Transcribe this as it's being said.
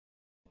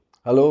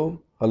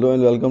Hello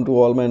and welcome to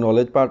all my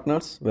knowledge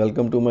partners.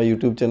 Welcome to my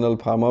YouTube channel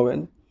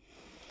PharMaven.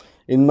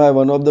 In my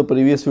one of the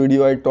previous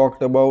video I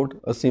talked about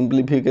a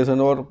simplification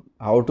or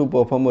how to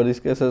perform a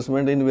risk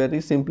assessment in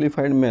very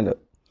simplified manner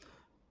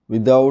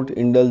without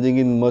indulging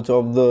in much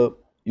of the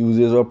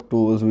uses of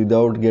tools,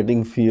 without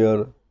getting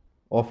fear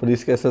of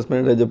risk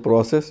assessment as a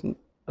process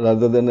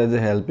rather than as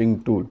a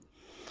helping tool.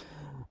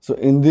 So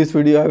in this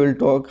video I will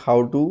talk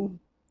how to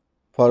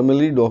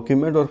formally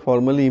document or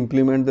formally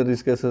implement the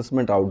risk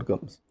assessment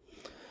outcomes.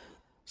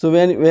 So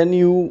when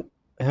you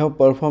have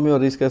performed your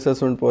risk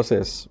assessment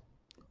process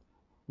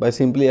by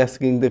simply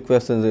asking the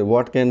questions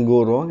what can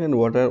go wrong and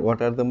what are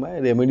my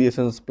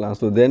remediation plans,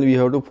 so then we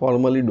have to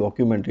formally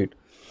document it.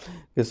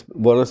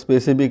 For a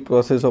specific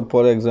process of,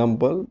 for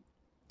example,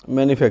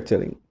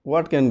 manufacturing,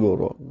 what can go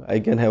wrong? I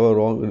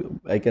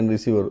can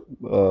receive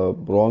a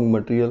wrong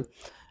material,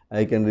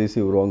 I can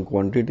receive wrong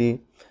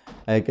quantity,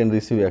 I can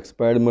receive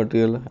expired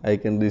material, I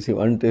can receive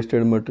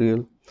untested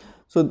material.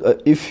 So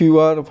if you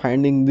are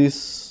finding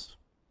this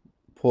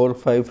 4 or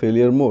 5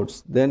 failure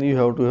modes, then you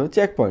have to have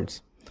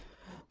checkpoints.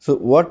 So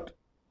what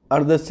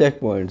are the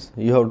checkpoints?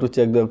 You have to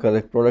check the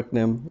correct product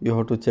name, you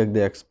have to check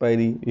the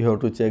expiry, you have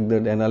to check the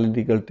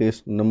analytical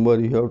test number,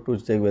 you have to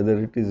check whether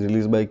it is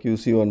released by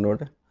QC or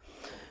not.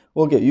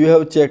 Okay, you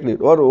have checked it,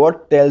 or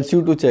what tells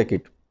you to check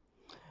it.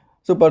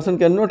 So person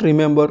cannot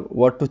remember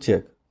what to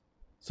check,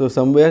 so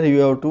somewhere you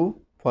have to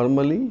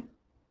formally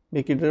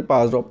make it a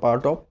part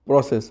of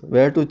process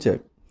where to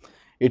check.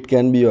 It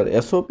can be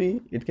your SOP,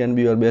 it can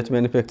be your batch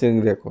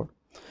manufacturing record.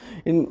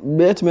 In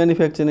batch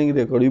manufacturing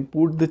record, you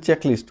put the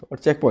checklist or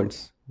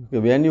checkpoints. Okay,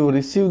 when you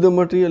receive the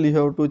material, you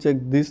have to check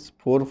these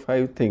 4 or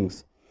 5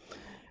 things.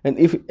 And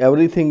if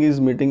everything is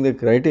meeting the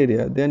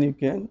criteria, then you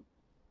can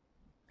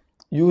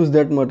use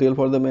that material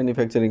for the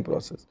manufacturing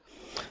process.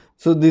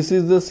 So this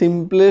is the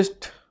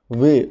simplest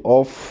way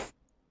of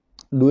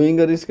doing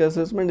a risk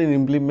assessment and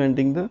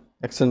implementing the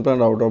action plan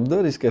out of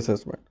the risk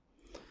assessment.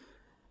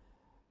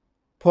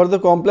 For the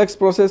complex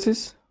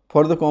processes,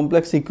 for the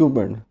complex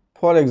equipment,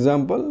 for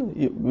example,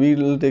 we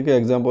will take an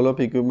example of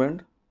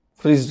equipment,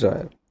 freeze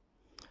dryer.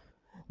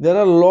 There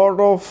are a lot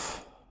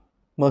of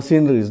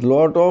machineries,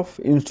 lot of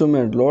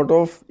instrument, lot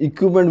of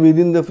equipment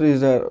within the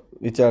freeze dryer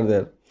which are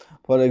there.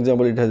 For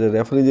example, it has a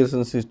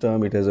refrigeration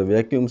system, it has a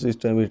vacuum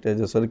system, it has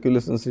a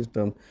circulation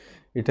system,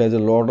 it has a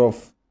lot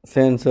of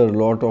sensor,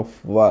 lot of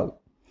valve.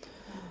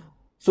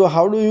 So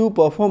how do you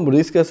perform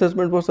risk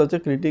assessment for such a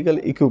critical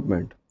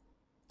equipment?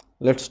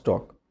 Let's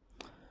talk.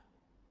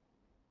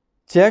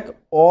 Take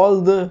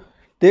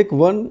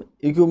one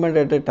equipment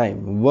at a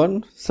time,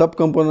 one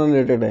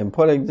subcomponent at a time.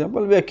 For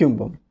example, vacuum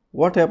pump.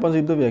 What happens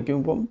if the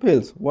vacuum pump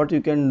fails? What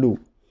you can do?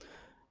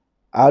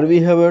 We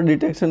have a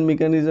detection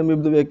mechanism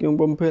if the vacuum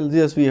pump fails?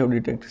 Yes, we have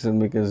detection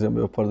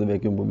mechanism for the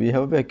vacuum pump. We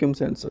have vacuum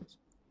sensors.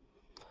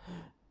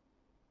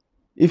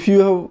 If you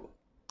have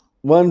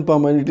one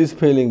pump and it is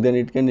failing, then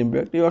it can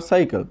impact your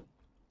cycle.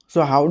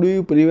 So how do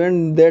you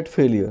prevent that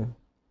failure?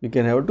 You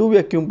can have 2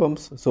 vacuum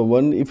pumps. So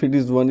one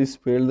is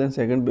failed, then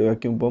second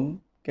vacuum pump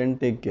can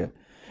take care.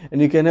 And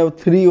you can have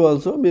 3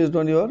 also based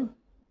on your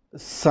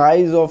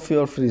size of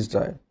your freeze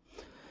dryer.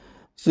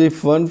 So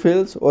if one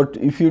fails, or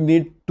if you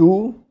need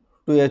 2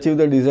 to achieve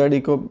the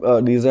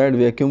desired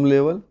vacuum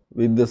level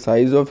with the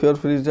size of your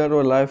freeze dryer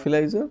or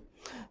lyophilizer,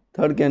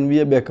 third can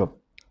be a backup.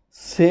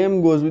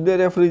 Same goes with the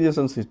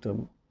refrigeration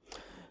system.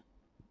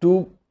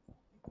 To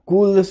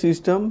cool the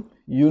system,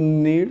 you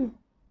need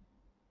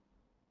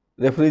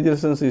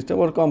refrigeration system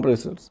or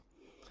compressors.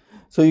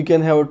 So you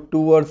can have 2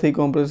 or 3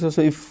 compressors.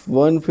 So if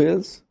one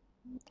fails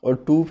or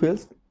 2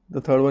 fails,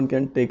 the third one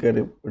can take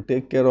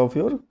care of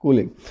your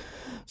cooling.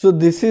 So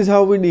this is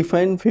how we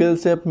define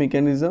fail-safe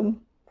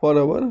mechanism for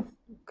our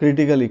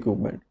critical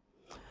equipment.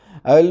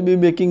 I will be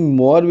making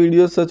more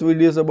videos, such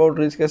videos about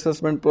risk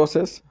assessment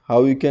process,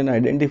 how you can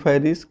identify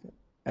risk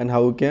and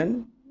how you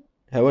can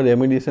have a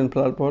remediation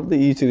plan for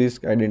each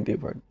risk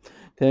identified.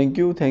 Thank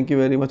you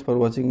very much for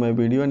watching my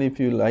video, and if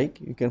you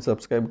like, you can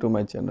subscribe to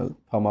my channel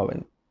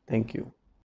PharMaven. Thank you.